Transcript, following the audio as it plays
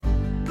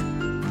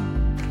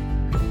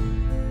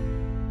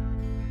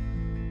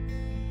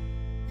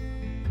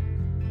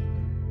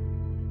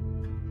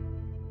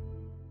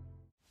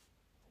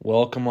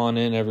welcome on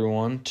in,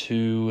 everyone,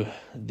 to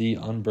the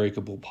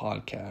Unbreakable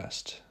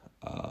Podcast.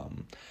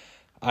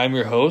 I'm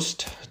your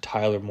host,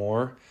 Tyler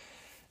Moore,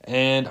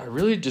 and I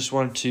really just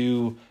wanted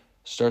to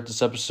start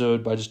this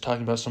episode by just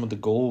talking about some of the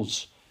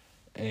goals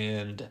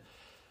and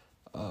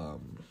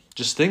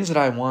just things that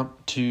I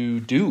want to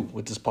do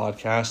with this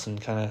podcast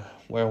and kind of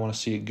where I want to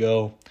see it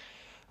go.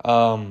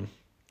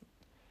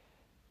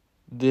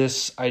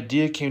 This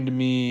idea came to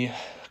me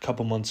a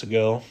couple months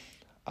ago.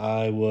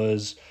 I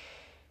was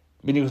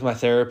meeting with my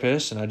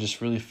therapist, and I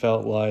just really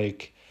felt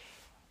like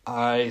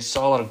I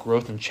saw a lot of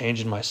growth and change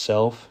in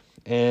myself,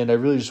 and I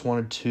really just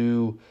wanted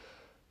to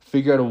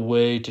figure out a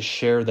way to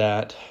share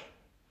that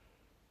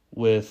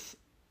with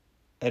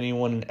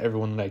anyone and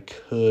everyone that I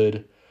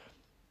could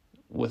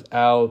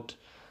without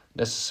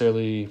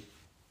necessarily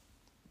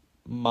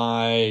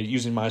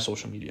using my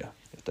social media,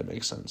 if that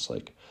makes sense.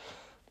 Like,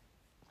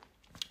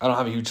 I don't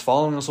have a huge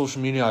following on social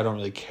media. I don't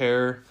really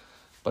care,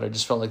 but I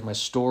just felt like my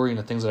story and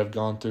the things that I've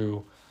gone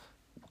through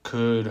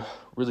could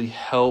really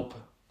help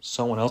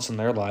someone else in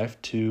their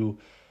life to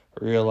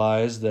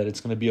realize that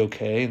it's going to be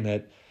okay and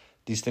that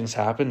these things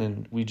happen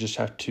and we just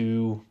have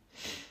to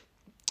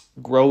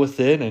grow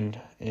with it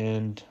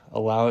and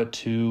allow it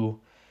to,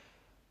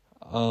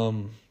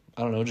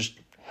 just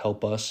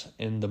help us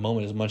in the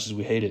moment as much as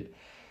we hate it.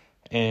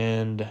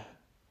 And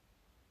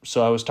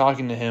so I was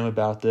talking to him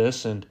about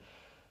this, and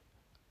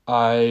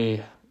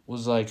I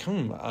was like,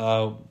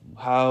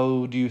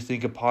 how do you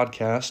think a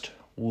podcast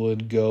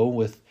would go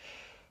with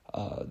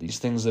these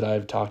things that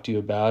I've talked to you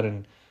about,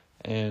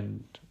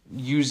 and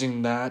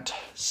using that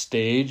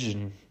stage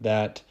and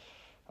that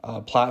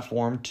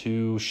platform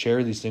to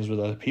share these things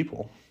with other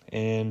people?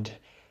 And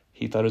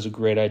he thought it was a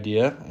great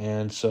idea,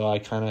 and so I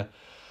kind of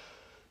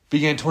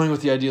began toying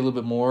with the idea a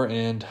little bit more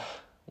and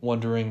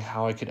wondering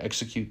how I could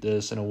execute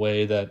this in a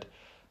way that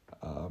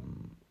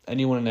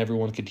anyone and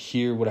everyone could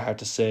hear what I had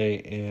to say,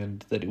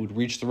 and that it would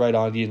reach the right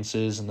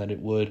audiences, and that it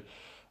would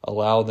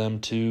allow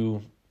them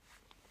to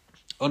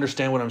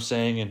understand what I'm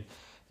saying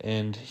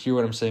and hear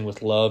what I'm saying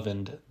with love,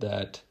 and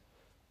that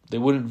they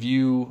wouldn't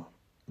view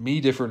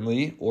me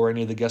differently or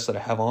any of the guests that I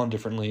have on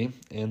differently,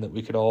 and that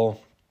we could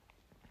all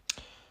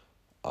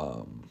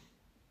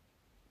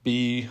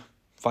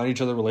find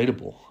each other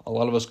relatable. A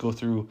lot of us go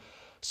through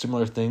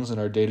similar things in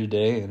our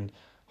day-to-day and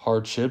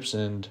hardships,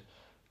 and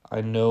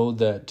I know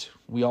that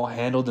we all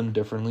handle them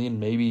differently, and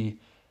maybe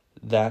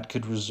that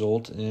could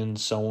result in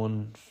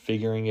someone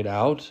figuring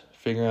out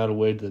a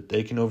way that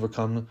they can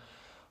overcome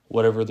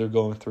whatever they're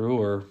going through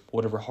or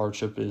whatever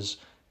hardship is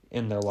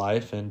in their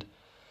life. And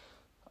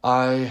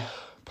I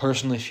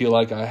personally feel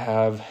like I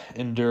have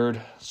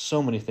endured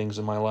so many things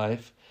in my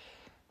life.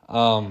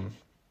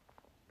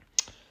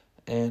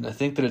 And I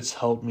think that it's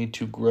helped me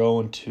to grow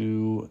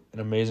into an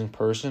amazing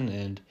person,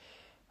 and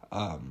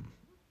I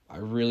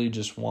really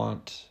just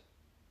want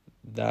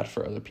that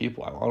for other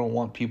people. I don't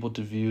want people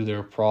to view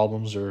their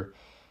problems or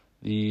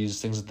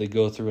these things that they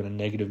go through in a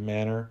negative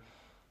manner.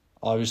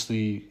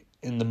 Obviously,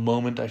 in the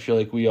moment, I feel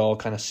like we all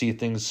kind of see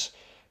things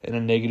in a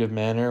negative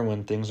manner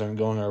when things aren't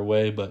going our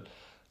way, but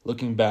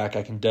looking back,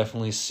 I can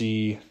definitely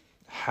see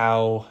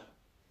how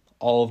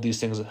all of these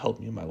things have helped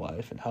me in my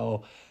life and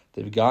how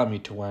they've got me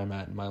to where I'm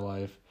at in my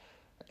life.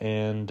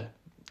 And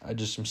I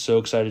just am so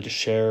excited to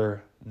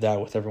share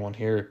that with everyone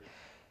here.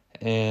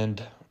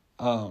 And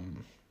so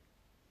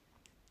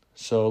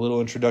a little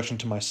introduction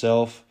to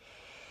myself.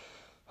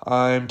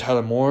 I'm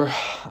Tyler Moore.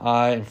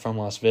 I am from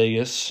Las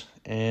Vegas,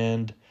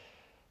 and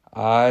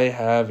I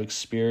have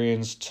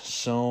experienced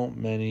so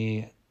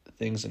many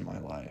things in my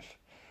life.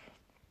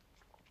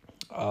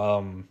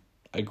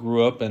 I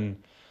grew up in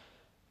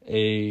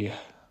a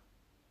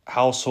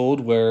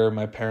household where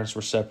my parents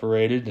were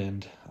separated,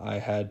 and I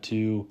had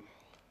to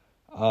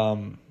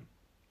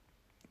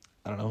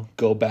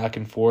go back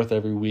and forth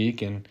every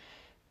week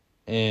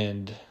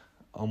and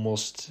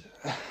almost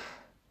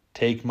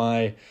take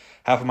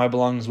half of my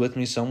belongings with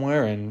me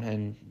somewhere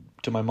and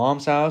to my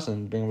mom's house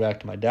and bring them back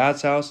to my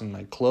dad's house, and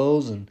my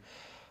clothes and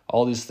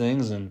all these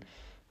things. And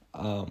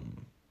that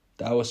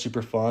was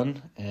super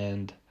fun.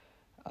 And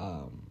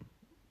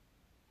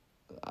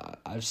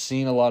I've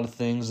seen a lot of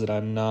things that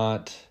I'm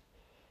not,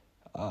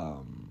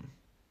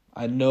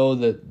 I know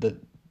that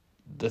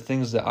the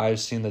things that I've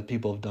seen that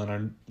people have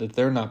done that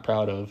they're not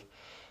proud of.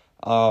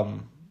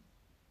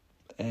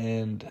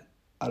 And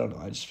I don't know,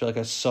 I just feel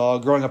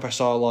like growing up, I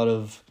saw a lot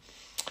of,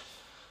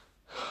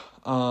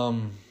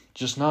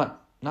 just not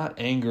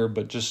anger,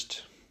 but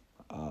just,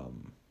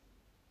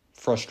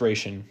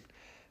 frustration.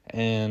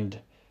 And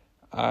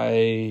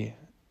I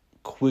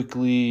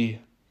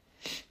quickly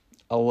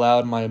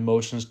allowed my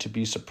emotions to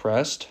be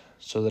suppressed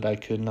so that I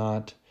could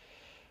not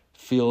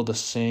feel the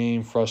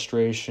same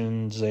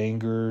frustrations,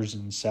 angers,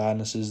 and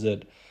sadnesses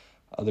that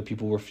other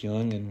people were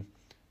feeling. And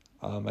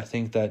I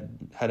think that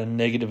had a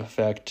negative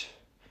effect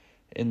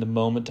in the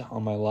moment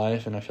on my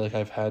life, and I feel like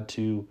I've had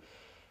to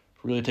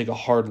really take a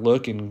hard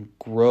look and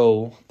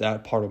grow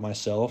that part of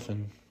myself.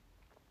 And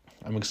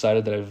I'm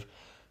excited that I've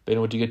been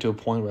able to get to a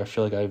point where I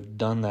feel like I've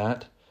done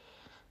that.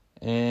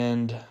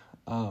 And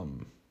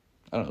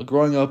I don't know,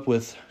 growing up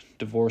with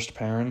divorced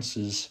parents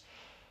is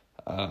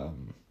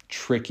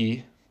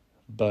tricky,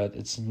 but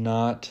it's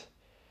not,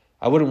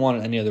 I wouldn't want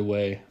it any other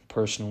way,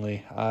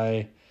 personally.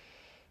 I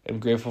am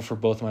grateful for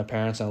both my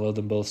parents. I love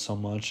them both so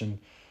much, and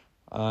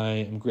I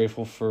am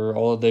grateful for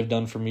all that they've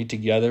done for me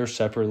together,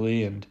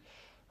 separately, and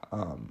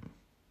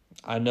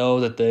I know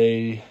that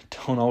they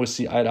don't always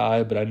see eye to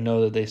eye, but I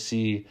know that they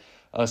see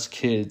us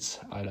kids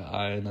eye to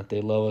eye, and that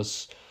they love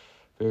us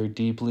very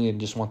deeply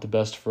and just want the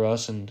best for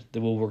us, and they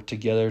will work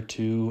together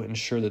to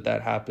ensure that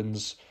that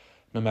happens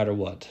no matter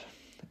what.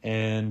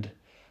 And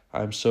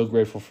I'm so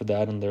grateful for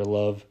that and their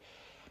love.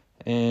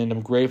 And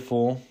I'm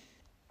grateful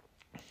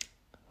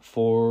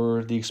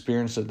for the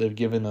experience that they've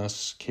given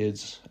us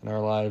kids in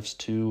our lives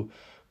to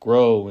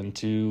grow and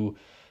to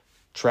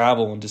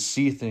travel and to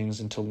see things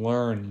and to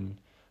learn.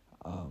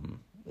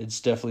 It's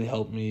definitely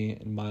helped me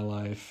in my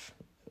life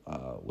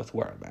with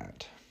where I'm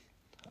at.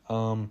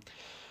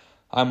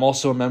 I'm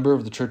also a member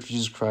of the Church of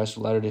Jesus Christ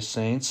of Latter-day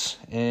Saints,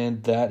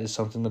 and that is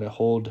something that I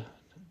hold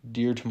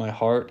dear to my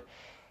heart.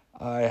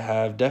 I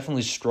have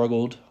definitely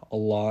struggled a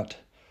lot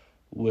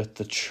with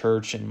the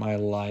church in my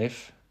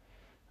life,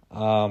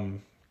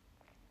 and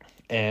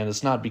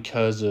it's not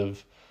because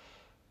of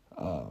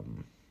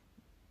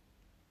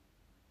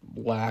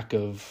lack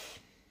of,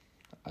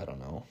 I don't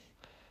know.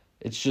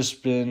 It's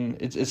just been,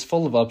 it's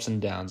full of ups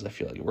and downs, I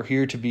feel like.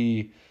 We're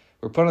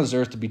put on this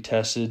earth to be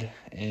tested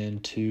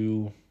and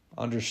to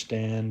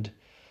understand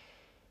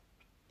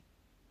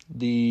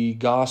the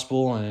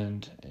gospel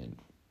and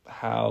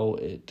how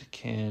it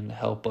can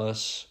help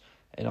us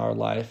in our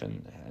life,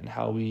 and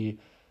how we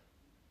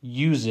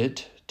use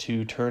it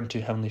to turn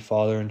to Heavenly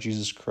Father and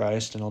Jesus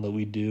Christ and all that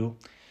we do.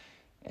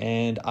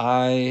 And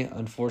I,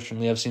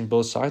 unfortunately, have seen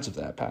both sides of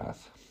that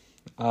path.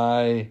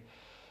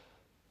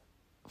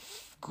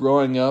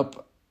 Growing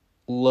up,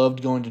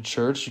 loved going to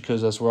church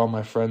because that's where all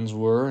my friends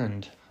were,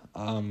 and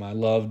I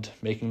loved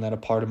making that a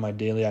part of my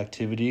daily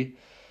activity.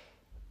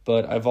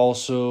 But I've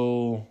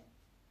also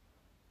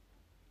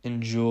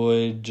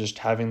enjoyed just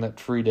having that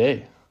free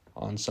day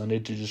on Sunday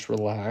to just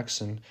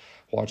relax and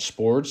watch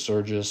sports,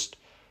 or just,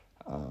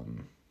 I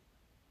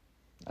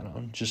don't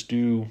know, just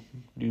do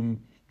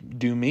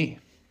me.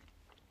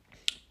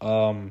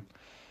 And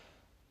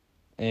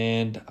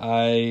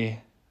I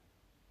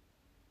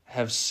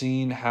have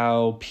seen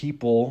how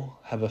people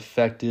have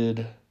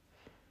affected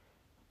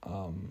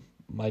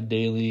my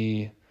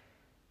daily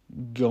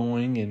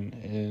going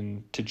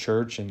and to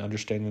church and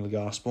understanding the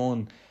gospel,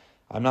 and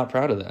I'm not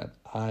proud of that.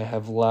 I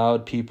have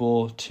allowed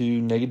people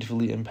to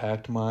negatively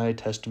impact my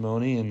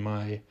testimony and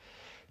my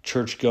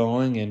church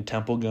going and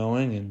temple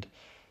going, and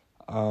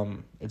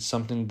it's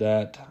something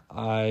that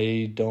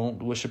I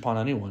don't wish upon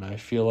anyone. I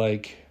feel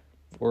like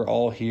we're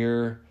all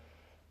here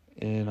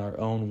in our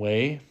own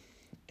way,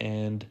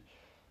 and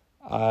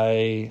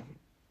I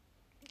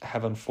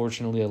have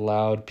unfortunately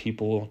allowed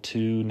people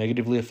to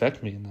negatively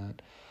affect me in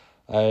that.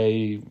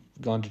 I've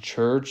gone to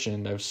church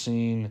and I've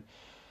seen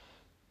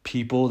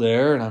people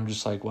there, and I'm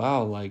just like,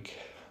 wow, like,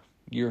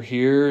 you're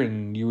here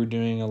and you were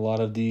doing a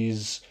lot of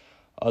these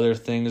other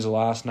things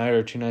last night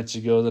or 2 nights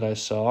ago that I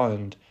saw,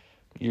 and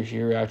you're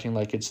here acting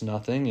like it's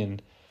nothing.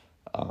 And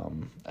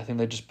I think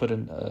they just put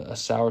a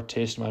sour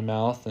taste in my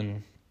mouth,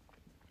 and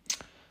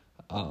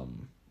I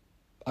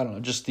don't know,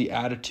 just the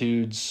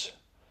attitudes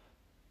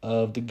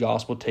of the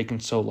gospel taken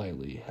so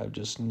lightly have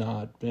just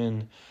not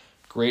been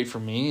great for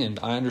me. And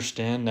I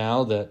understand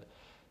now that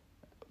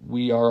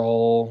we are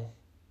all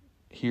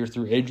here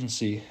through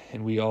agency,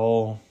 and we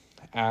all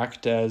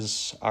act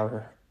as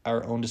our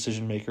own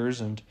decision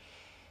makers, and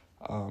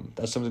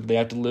that's something they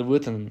have to live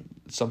with, and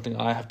something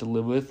I have to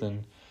live with,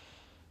 and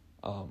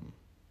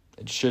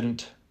it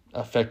shouldn't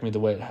affect me the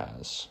way it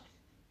has.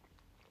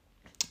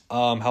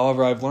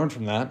 However, I've learned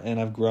from that, and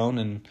I've grown,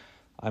 and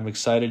I'm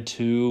excited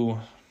to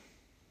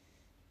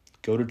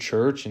go to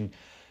church and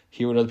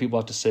hear what other people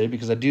have to say,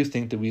 because I do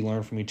think that we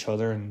learn from each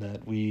other and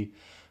that we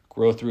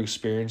grow through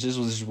experiences,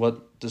 which is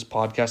what this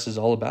podcast is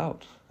all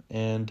about.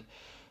 And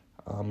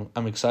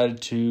I'm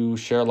excited to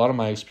share a lot of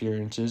my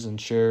experiences and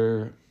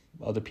share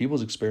other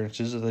people's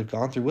experiences that they've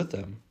gone through with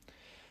them.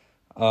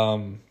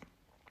 I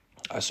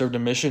served a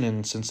mission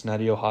in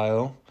Cincinnati,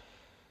 Ohio,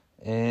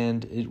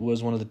 and it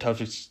was one of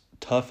the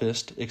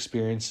toughest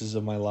experiences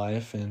of my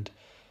life, and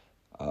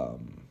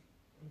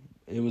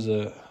it was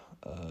a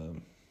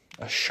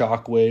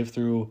shockwave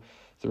through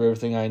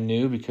everything I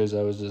knew, because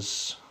I was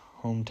this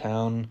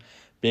hometown,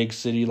 big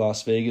city,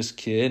 Las Vegas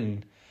kid,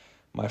 and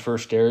my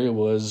first area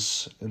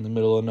was in the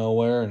middle of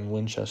nowhere in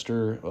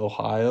Winchester,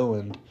 Ohio,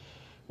 and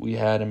we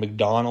had a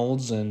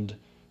McDonald's and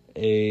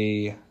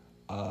a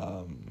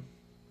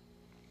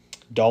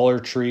Dollar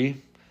Tree,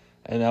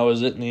 and that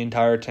was it in the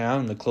entire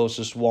town. And the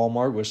closest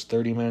Walmart was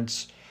 30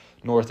 minutes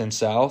north and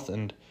south,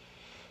 and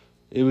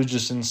it was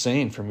just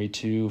insane for me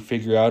to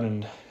figure out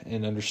and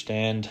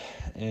understand.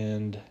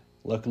 And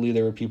luckily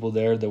there were people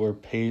there that were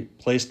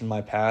placed in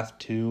my path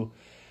to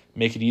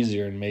make it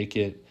easier and make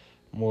it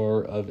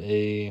more of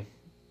a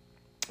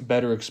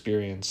better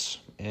experience.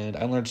 And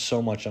I learned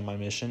so much on my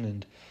mission,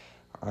 and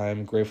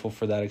I'm grateful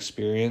for that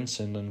experience,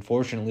 and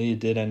unfortunately it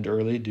did end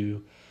early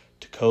due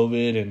to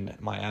COVID and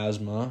my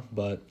asthma,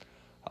 but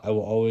I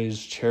will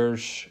always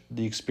cherish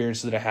the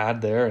experiences that I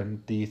had there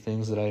and the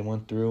things that I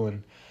went through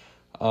and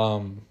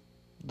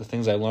the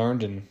things I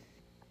learned, and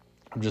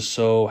I'm just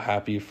so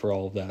happy for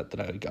all of that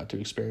I got to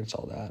experience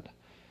all that.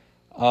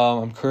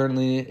 I'm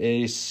currently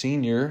a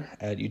senior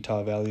at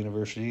Utah Valley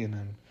University, and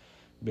I'm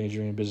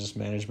majoring in business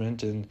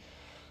management, and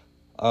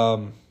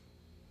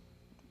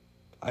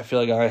I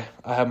feel like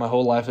I have my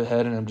whole life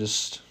ahead, and I'm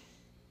just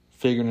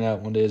figuring it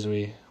out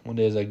every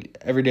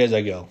day as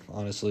I go.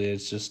 Honestly,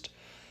 it's just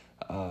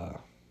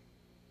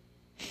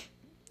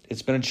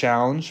it's been a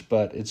challenge,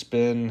 but it's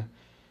been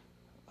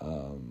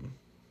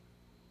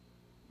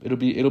it'll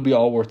be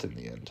all worth it in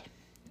the end.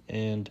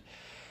 And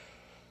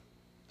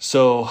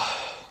so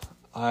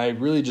I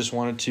really just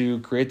wanted to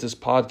create this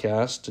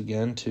podcast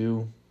again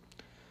to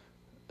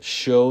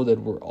show that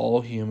we're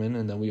all human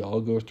and that we all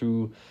go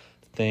through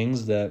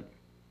things that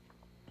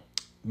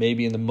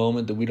maybe in the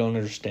moment that we don't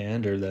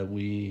understand or that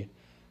we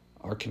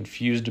are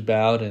confused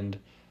about. And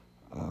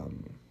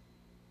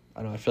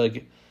I feel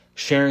like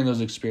sharing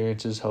those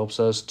experiences helps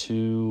us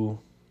to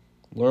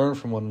learn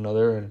from one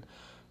another. And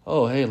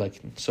oh, hey, like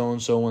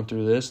so-and-so went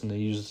through this, and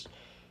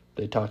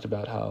they talked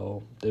about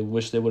how they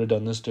wish they would have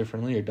done this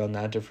differently or done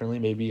that differently.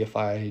 Maybe if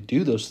I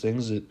do those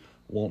things, it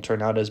won't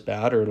turn out as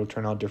bad, or it'll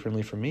turn out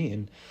differently for me.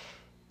 And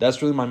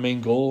that's really my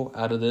main goal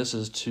out of this,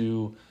 is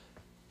to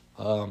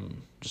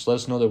just let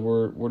us know that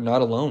we're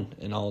not alone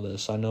in all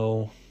this. I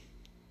know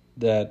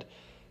that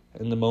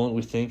in the moment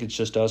we think it's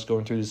just us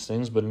going through these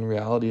things, but in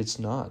reality it's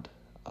not.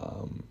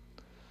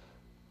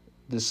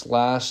 This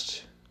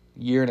last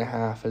year and a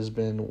half has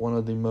been one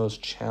of the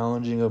most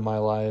challenging of my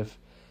life,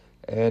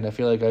 and I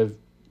feel like I've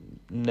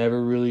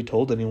never really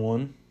told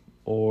anyone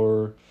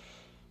or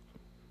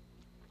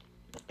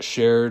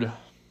shared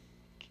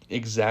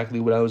exactly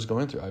what I was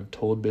going through. I've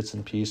told bits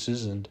and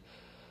pieces, and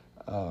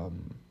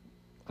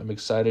I'm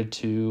excited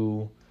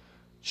to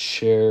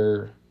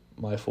share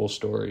my full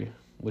story,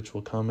 which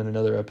will come in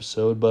another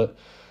episode. But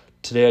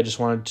today I just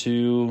wanted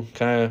to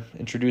kind of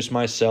introduce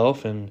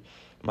myself and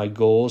my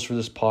goals for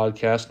this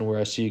podcast and where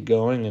I see it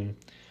going. And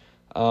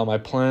I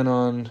plan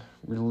on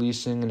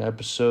releasing an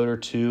episode or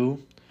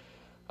two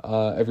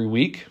every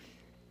week.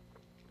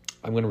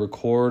 I'm going to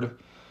record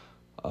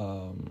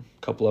a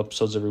couple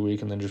episodes every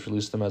week and then just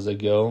release them as I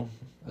go,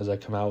 as I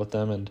come out with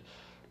them. And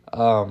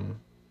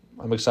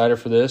I'm excited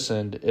for this.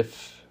 And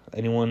if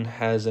anyone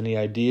has any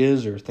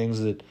ideas or things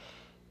that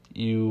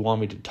you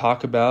want me to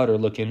talk about or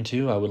look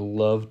into, I would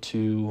love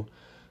to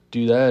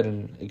do that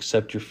and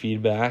accept your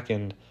feedback.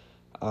 And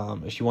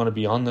if you want to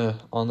be on the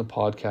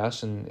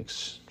podcast and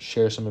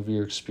share some of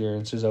your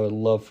experiences, I would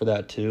love for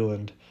that too.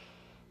 And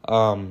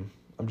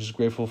I'm just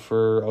grateful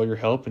for all your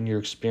help and your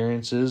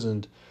experiences,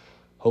 and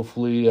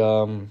hopefully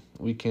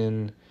we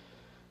can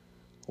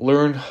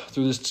learn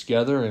through this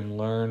together and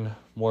learn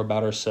more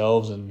about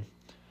ourselves. And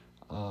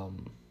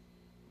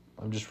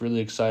I'm just really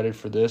excited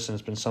for this, and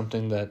it's been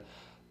something that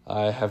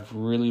I have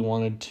really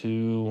wanted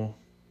to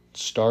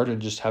start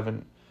and just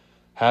haven't.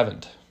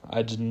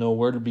 I didn't know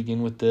where to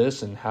begin with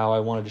this and how I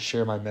wanted to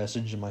share my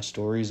message and my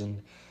stories,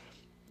 and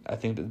I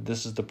think that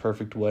this is the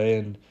perfect way.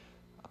 And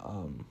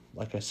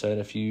like I said,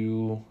 if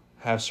you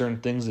have certain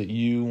things that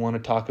you want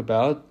to talk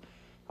about,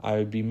 I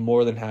would be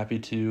more than happy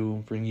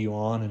to bring you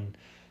on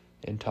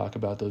and talk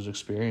about those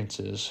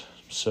experiences.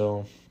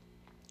 So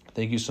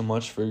thank you so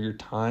much for your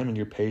time and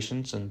your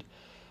patience, and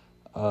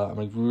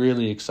I'm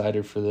really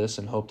excited for this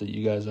and hope that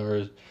you guys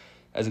are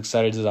as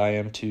excited as I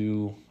am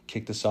to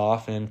kick this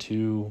off and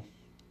to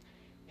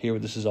hear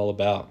what this is all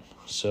about.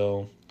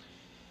 So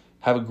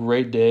have a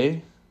great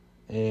day,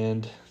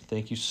 and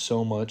thank you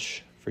so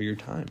much for your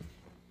time.